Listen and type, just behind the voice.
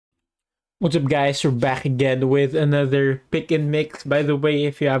What's up, guys? We're back again with another pick and mix. By the way,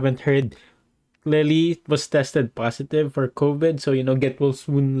 if you haven't heard, Lily was tested positive for COVID. So, get well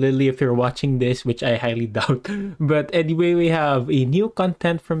soon, Lily, if you're watching this, which I highly doubt. But anyway, we have a new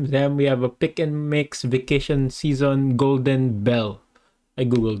content from them. We have a pick and mix vacation season golden bell. I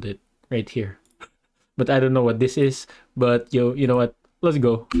googled it right here. But I don't know what this is. But you know what? Let's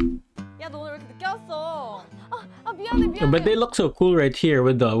go. 야, 너 오늘 왜 이렇게 늦게 왔어? 미안해. But they look so cool right here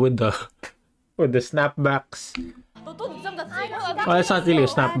with the snapbacks. 너 또 늦잠 잤지? Oh, that's not really a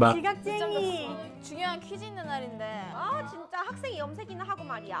snapback. 지각쟁이. 중요한 퀴즈 있는 날인데. 아 진짜 학생이 염색이나 하고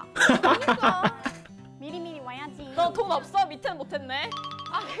말이야. 그러니까. 미리미리 와야지. 너 돈 없어? 밑에는 못했네.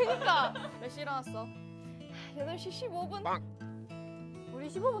 그러니까. 몇 시에 일어났어? 8시 15분? 우리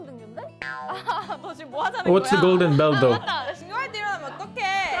 15분 등교인데? 너 지금 뭐 하자는 거야? What's the golden bell though? 맞다. 중요할 때 일어나면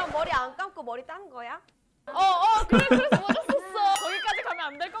어떡해? 그럼 머리 안 감고 머리 딴 거야? 그래 그래서 맞았었어. 거기까지 가면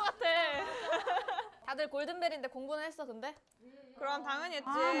안 될 것 같아. 다들 골든벨인데 공부는 했어 근데? 그럼 당연히 했지.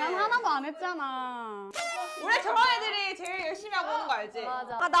 난 하나도 안 했잖아. 원래 저런 애들이 제일 열심히 하고 오는 거 알지?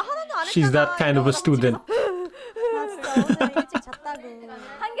 맞아. 나 하나도 안 했잖아. She's that kind of a student. 나 진짜 오늘 일찍 잤다고.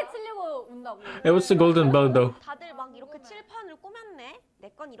 한 개 치려고 온다고. Hey, what's the golden bell though? 다들 막 이렇게 칠판을 꾸몄네. 내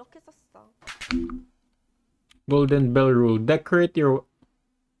건 이렇게 썼어. Golden bell rule. Decorate your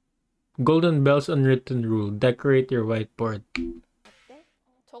golden bells unwritten rule. Decorate your whiteboard. 어때?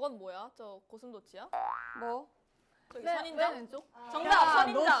 저건 뭐야? 저 고슴도치야? 뭐? 저기 네, 선인장? 왼쪽? 정답 야,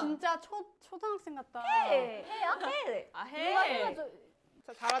 선인장. 너 진짜 초등학생 같다. 해야 해. 해.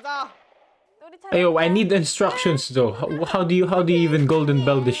 자, 잘하자. 우리 잘. Hey, yo, I need instructions though. How do you even golden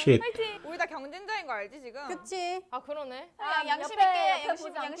bell this shit? 우리 다 경쟁자인 거 알지 지금? 그치. 그러네. 양심 있게 양심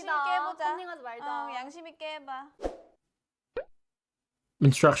있게 해보자. 컨닝하지 말자. 양심 있게 해봐.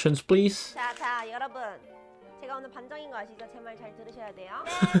 Instructions, please. 자 여러분. 제가 오늘 반장인 거 아시죠? 제 말 잘 들으셔야 돼요.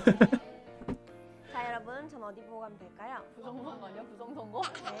 자 여러분, 전 어디 보고 가면 될까요? 부정선거 아니야? 부정선거?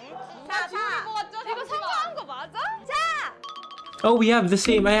 네. 자, 지훈이 거 같죠? 이거 선거한 거 맞아? Oh, we have the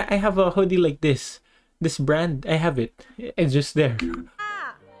same. I have a hoodie like this. This brand, I have it. It's just there.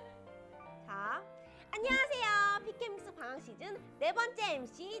 자, 안녕하세요. 피케믹스 방학 시즌 네 번째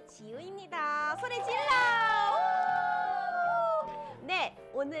MC 지우입니다. 소리 질러! 네,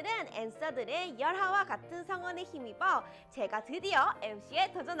 오늘은 앤서들의 열화와 같은 성원에 힘입어 제가 드디어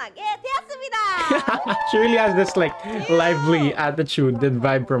MC에 도전하게 되었습니다. She really has this like lively attitude and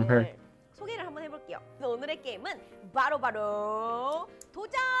vibe from her. 소개를 한번 해볼게요. 오늘의 게임은 바로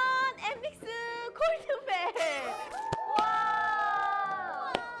도전 NMIXX 골든벨.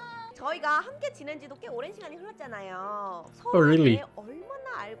 와! 저희가 함께 지낸 지도 꽤 오랜 시간이 흘렀잖아요. 서로에 really? 대해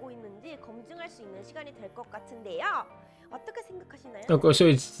얼마나 알고 있는지 검증할 수 있는 시간이 될 것 같은데요. 어떻게 생각하시나요? Okay, so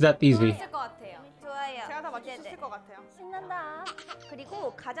it's that easy. 있을 것 같아요. 좋아요. 제가 다 맞출 수 네네. 있을 것 같아요. 신난다.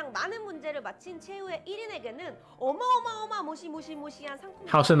 그리고 가장 많은 문제를 맞힌 최후의 1인에게는 어마어마어마 모시한 상품이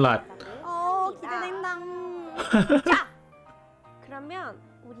House and lot. 기대된다. 자, 그러면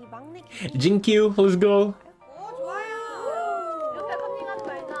우리 막내 Jinkyu, let's go. 오, 좋아요. 옆에 컨닝하지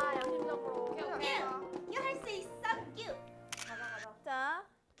말자. 양심적으로. You 할 수 있어, 큐. 자,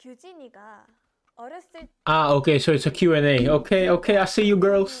 규진이가 어렸을 Okay, so it's a Q&A. Okay, I see you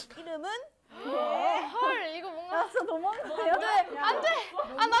girls. 이름은 헐 이거 뭔가 진짜 도망가요? 안돼.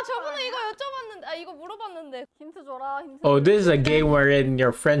 나 저번에 이거 여쭤봤는데 이거 물어봤는데 힌트 줘라. 힌트. Oh, this is a game wherein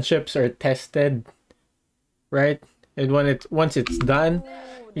your friendships are tested, right? And once it's done,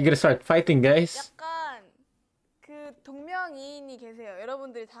 you're gonna start fighting, guys. 약간 그 동명이인이 계세요.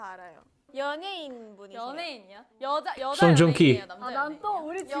 여러분들이 다 알아요. 연예인 분이세요. 연예인이야? 여자 송중기. 연예인이야? 남자 연예인? 난 또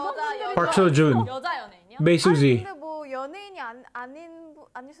우리 여자 Park Seo-joon, 여자 연예인이야? Bae Suzy. 근데 뭐 연예인이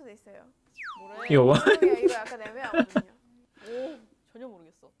아닐 수도 있어요. 뭐래? Yo, what? 이거 약간 애매하거든요. 오 전혀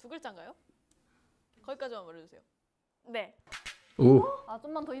모르겠어. 두 글자인가요? 거기까지만 말해주세요. 네. Ooh.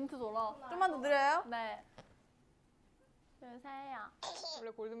 좀만 더 힌트 줘라. 좀만 더 드려요? 네. 주세요.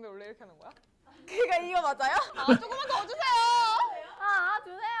 원래 골든벨 원래 이렇게 하는 거야? 그러니까 이거 맞아요? 조금만 더 주세요.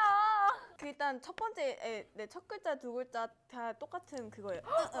 주세요. 그 일단 첫 번째 첫 글자 두 글자 다 똑같은 그거예요.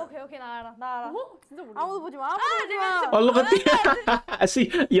 오케이 나 알아. 진짜 모르겠어. 아무도 보지 마. 아무도 보지 마. Oh, look at the. I see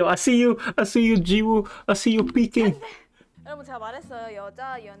you, Jiwoo. I see you peeking. 여러분 제가 말했어요.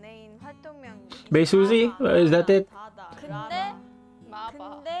 여자 연예인 활동명이. Bae Suzy, is that it?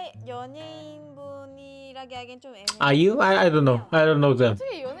 근데 연예인분이라기 하기엔 좀 애매해. IU? I don't know. I don't know them.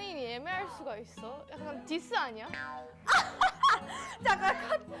 어떻게 연예인이 애매할 수가 있어? 약간 디스 아니야? 잠깐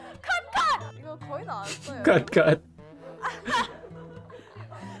컷. 이거 거의 다 알았어요. Cut.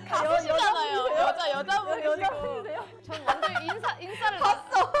 가수잖아요. 여자분이시고. 전 완전 인사를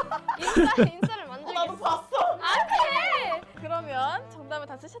봤어. 인사를 완전. 나도 봤어. 안 돼. 그러면 정답을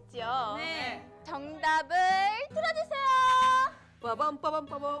다 쓰셨지요? 네. 정답을 들어주세요. 빠밤.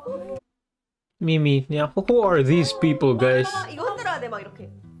 Mimi, yeah, who are these people, guys? 이거 흔들어야 돼, 막 이렇게.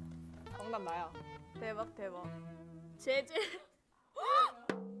 정답 나야. 대박. 제재.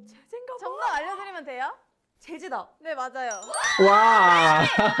 제재인가 봐. 정답 알려드리면 돼요? 제재다. 네, 맞아요. Wow!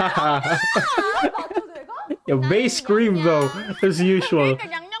 맞춰도 내가? Your bass scream though, as usual. 그러니까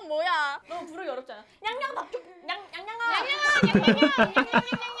양양 뭐야? 너무 부르기 어렵잖아. 양양아.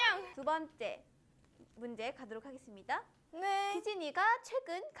 두 번째 문제 가도록 하겠습니다. 네. 희진이가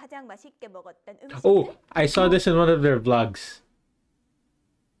최근 가장 맛있게 먹었던 음식. Oh, I saw this in one of their vlogs.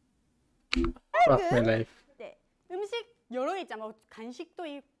 Fuck my life. 네. 음식 여러 개 있잖아. 뭐 간식도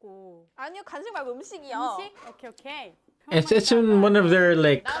있고. 아니요, 간식 말고 음식이요. 음식? 오케이. It's in one of their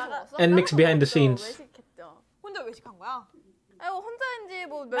like 나 먹었어? NMIXX behind the scenes. 외식했죠. 혼자 외식한 거야? 아이고 혼자인지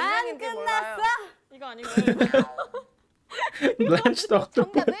뭐 몇 만 명인지 끝났어. 몰라요. 이거 아니고. Blanched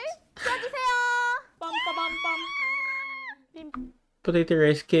octopus. 정답을 써주세요. 빰빠밤빰. Potato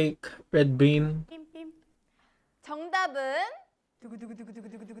rice cake, red bean. 빔빔. 정답은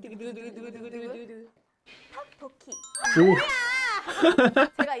턱도키. Ooh.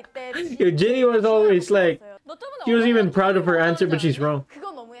 제가 이때 Yo, Jenny was always like, 너트브는 she was even proud of her answer, but she's wrong.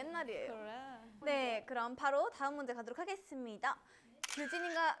 그거 너무 옛날이에요. 그래. 네, 그럼 바로 다음 문제 가도록 하겠습니다.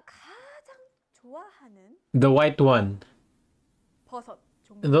 유진이가 가장 좋아하는 The white one. 버섯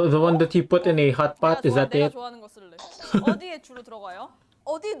종류. The one that you put in a hot pot, is that 내가 it? 좋아하는 거 쓸래. 어디에 주로 들어가요?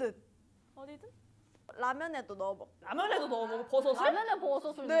 어디든 어디든? 라면에도 넣어 먹. 라면에도 넣어 먹어 버섯을? 라면에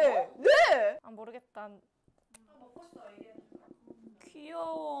버섯을 네, 네. 아 모르겠다.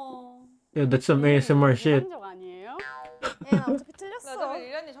 귀여워. Yeah, that's some ASMR shit. 적 아니에요? 예, 어차피 나 틀렸어. 어차피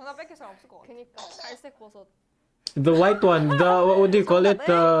이란이 정답 뺏길 사람 없을 것 같아. 그니까. 갈색 버섯. The white one, the, what do you call it?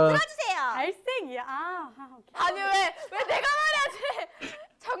 The, 주세요. 갈색이야. 오케이. 아니 왜 내가 말해야지.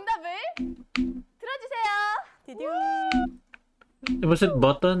 정답을 들어주세요. 디디. was it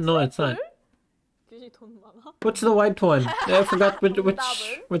button? No, it's not. 귀신이 돈 많아? What's the white one? I forgot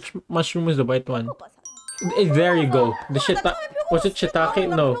which mushroom is the white one. 버섯. There you go. The shita. Was it shiitake?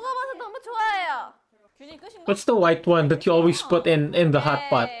 No. 표고버섯 너무 좋아해요. 귀신이 끝인가? What's the white one that you always put in the hot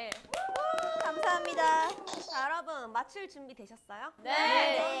pot? 네. 감사합니다. 자, 여러분 맞출 준비 되셨어요? 네.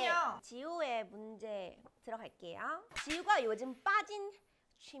 그럼요. 지우의 문제 들어갈게요. 지우가 요즘 빠진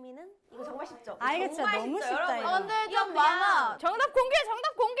취미는 이거 정말 쉽죠? 아, 이거 진짜 정말 너무 쉽죠, 쉽다, 여러분? 이거. 아, 근데 이거 좀 그냥- 많아. 정답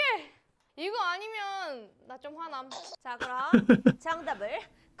공개. 이거 아니면 나 좀 화남. 자, 그럼 정답을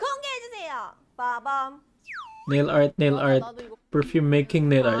공개해 주세요. 빠밤. Nail art, nail art. 나도 이거 Perfume making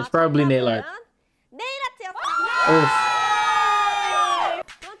nail art. It's probably nail art. 네일 아트였습니다. Oh,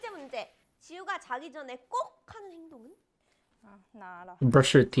 두 번째 문제. 지우가 자기 전에 꼭 하는 행동은? 나 알아.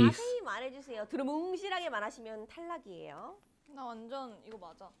 brush your teeth. 자세히 말해주세요. 두루뭉실하게 말하시면 탈락이에요. 나 완전 이거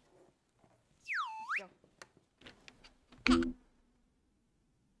맞아.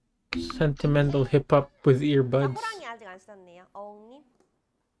 Sentimental hip hop with 자, earbuds. 호랑이 아직 안 썼네요. 어웅님.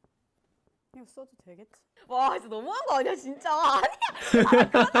 이거 써도 되겠지? 와, 진짜 너무한 거 아니야, 진짜. 아니야.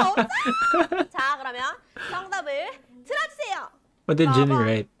 그런 거 없어. 자, 그러면 정답을 들어주세요. What did Jenny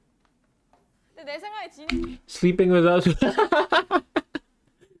write? 근데 내 생각에 진 Sleeping without.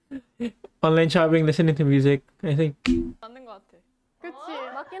 Online shopping, listening to music. I think. 맞는 것 같아. 그치.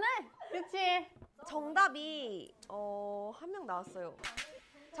 맞긴 해. 그치. 정답이 한 명 나왔어요.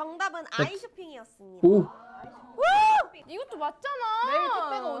 정답은 아이쇼핑이었습니다. Ooh. 이것도 맞잖아. 매일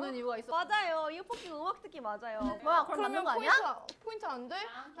택배가 오는 이유가 있어. 맞아요. 이어폰 음악 듣기 맞아요. 뭐야, 그럼 맞는 거 아니야? 포인트 안 돼?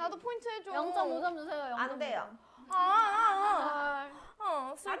 나도 포인트 해줘. 0.5점 주세요. 안 돼요.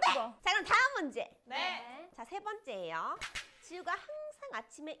 슬프다. 자, 그럼 다음 문제. 네. 자, 세 번째예요. 지우가 항상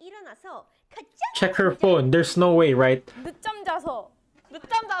아침에 일어나서 가장 Check her phone. There's no way, right? 늦잠 자서.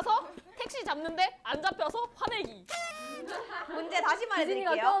 늦잠 자서 택시 잡는데 안 잡혀서 화내기. 문제 다시 유진이가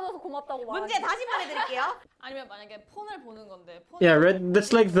말해드릴게요. 깨워줘서 고맙다고 말하기. 문제 다시 말해드릴게요. 아니면 만약에 폰을 보는 건데 폰. Yeah, right.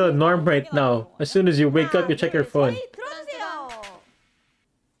 That's like the norm right now. As soon as you wake up, you check your phone. 저희 들어주세요.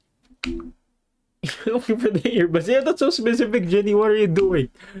 Looking for the earbuds. Yeah, that's so specific, Jenny. What are you doing?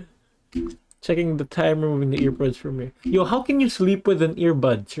 Checking the time, removing the earbuds from here. Yo, how can you sleep with an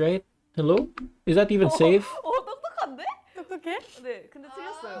earbuds, right? Hello? Is that even safe? 똑똑한데? 똑똑해? 네, 근데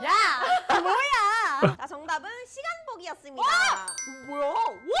틀렸어요. 야! 뭐야! 자, 정답은 시간 보기였습니다. 뭐야?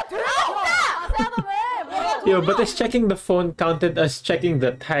 Yo, but is checking the phone counted as checking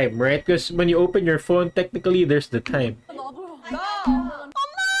the time, right? Because when you open your phone, technically there's the time.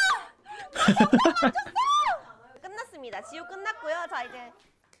 끝났습니다. 지우 끝났고요. 자, 이제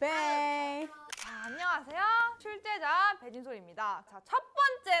뱅. 자, 안녕하세요. 출제자 배진솔입니다. 자, 첫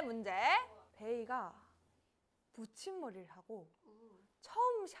번째 문제. 베이가 붙임머리를 하고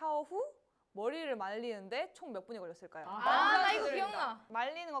처음 샤워 후 머리를 말리는데 총 몇 분이 걸렸을까요? 나 이거 기억나.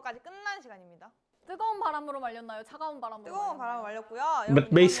 말리는 것까지 끝난 시간입니다. 뜨거운 바람으로 말렸나요? 차가운 바람으로 뜨거운 바람을 말렸고요. But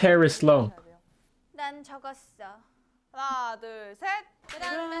여러분 base 이거는 hair is long. 해야 돼요. 난 적었어. 하나, 둘, 셋.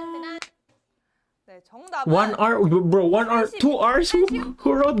 네, 정답은 1 hour, bro. 1 hour, 2 hours.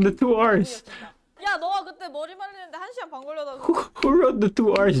 Who wrote the 2 hours? 야, 너가 그때 머리 말리는데 1시간 반 걸려서 Who wrote the 2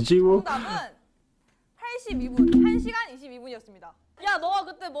 hours, Jiwo? 정답은 82분, 1시간 22분이었습니다. 야, 너가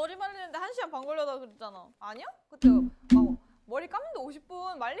그때 머리 말리는데 1시간 반 걸려서 그랬잖아. 아니요? 그때 머리 감는데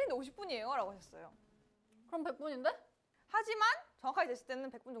 50분, 말리는데 50분이에요 라고 하셨어요. 그럼 100분인데? 하지만 정확하게 됐을 때는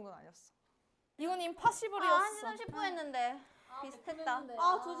 100분 정도는 아니었어. 이건 임파시블이었어. 1시간 10분 했는데. 비슷했다.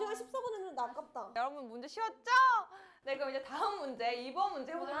 2시간 14분 했는데 아깝다. 여러분 문제 쉬웠죠? 네, 그럼 이제 다음 문제, 2번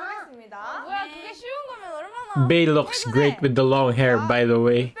문제 해보도록 하겠습니다. 뭐야, 그게 쉬운 거면 얼마나. Bay looks great with the long hair, by the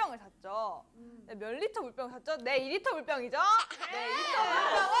way. 물병을 샀죠. 네, 몇 리터 물병을 샀죠? 네, 2리터 물병이죠? 네,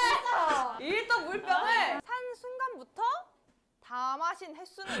 2리터 물병을 산 순간부터 다 마신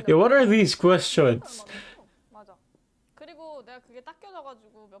횟수는 Yeah, what are these questions? 맞아. 그리고 내가 그게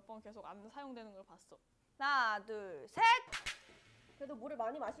닦여져가지고 몇 번 계속 안 사용되는 걸 봤어. 하나, 둘, 셋! 그래도 물을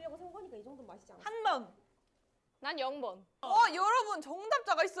많이 마시려고 산 거니까 이 정도는 마시지 않아. 한 번! 난 0번. 여러분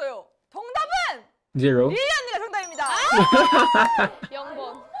정답자가 있어요. 정답은 0. 릴리 언니가 정답입니다.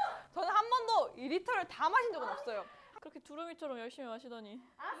 0번. 저는 한 번도 2리터를 다 마신 적은 없어요. 그렇게 두루미처럼 열심히 마시더니.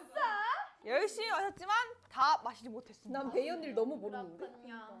 열심히 마셨지만 다 마시지 못했습니다. 난 베이 언니를 너무 모르는데.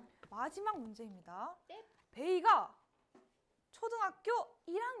 마지막 문제입니다. 베이가 초등학교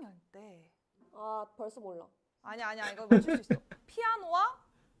 1학년 때 아 벌써 몰라. 아니야 이거 맞출 수 있어. 피아노와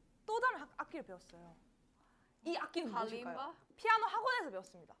또 다른 악기를 배웠어요. 이 악기는 무엇일까요? 피아노 학원에서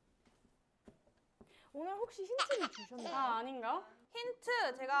배웠습니다. 오늘 혹시 힌트를 주셨나요? 아닌가?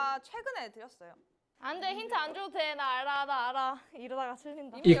 힌트 제가 최근에 드렸어요. 안 돼, 힌트 안 줘도 돼. 나 알아. 이러다가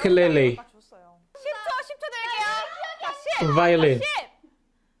틀린다. 이미 Ukulele. 여러분 다 줬어요. 10초 드릴게요. 자, 10, Violin.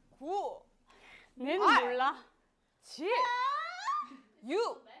 9, 는 몰라. 7,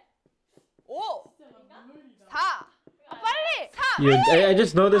 6, 5, 4, 빨리! 3, Yeah, I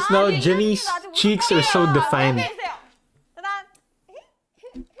just noticed now Jenny's cheeks are so defined. 해주세요. 짜잔!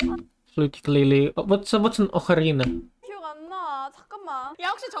 Flute ukulele. What's an ocarina? 기억 안 나. 잠깐만. 야,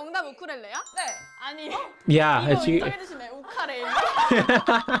 혹시 정답 우쿨렐레야? 네. 아니. Yeah, 이거 actually. 인정해주시네. 우카레.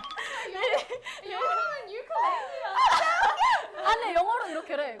 아니, 영어로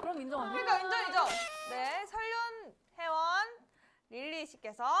이렇게래. 그럼 인정하네. 그러니까 인정이죠? 네, 설륜 회원 릴리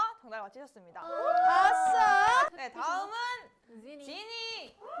씨께서 정답을 맞히셨습니다. 아싸! 네, 다음은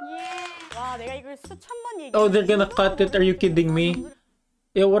지니. 와, 내가 이걸 수천 번 얘기. Oh, they're gonna cut it. Are you kidding me?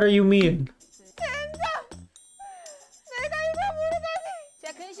 Yeah, what are you mean? 내가 이걸 모르다니.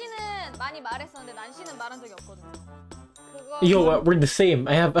 제가 근씨는 많이 말했었는데 난씨는 말한 적이 없거든요. 그거 Yo, we're the same.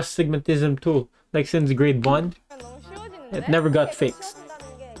 I have astigmatism too. Like since grade 1. 너무 쉬워지는데? It never got fixed.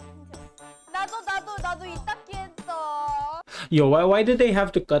 쉬어진다는 게 힌트였어. 나도 이따기 했어. Yo, why did they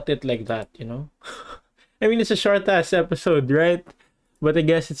have to cut it like that, you know? I mean, it's a short ass episode, right? But I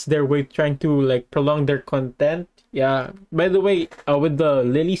guess it's their way trying to like prolong their content. Yeah. By the way, with the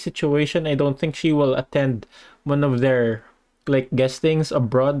Lily situation, I don't think she will attend one of their like guestings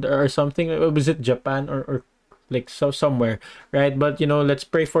abroad or something. Was it Japan or like somewhere, right? But you know, let's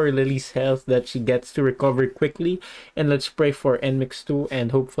pray for Lily's health, that she gets to recover quickly, and let's pray for NMIXX too,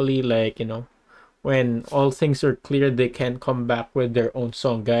 and hopefully, like, you know, when all things are clear, they can come back with their own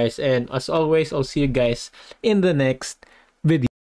song, guys. And as always, I'll see you guys in the next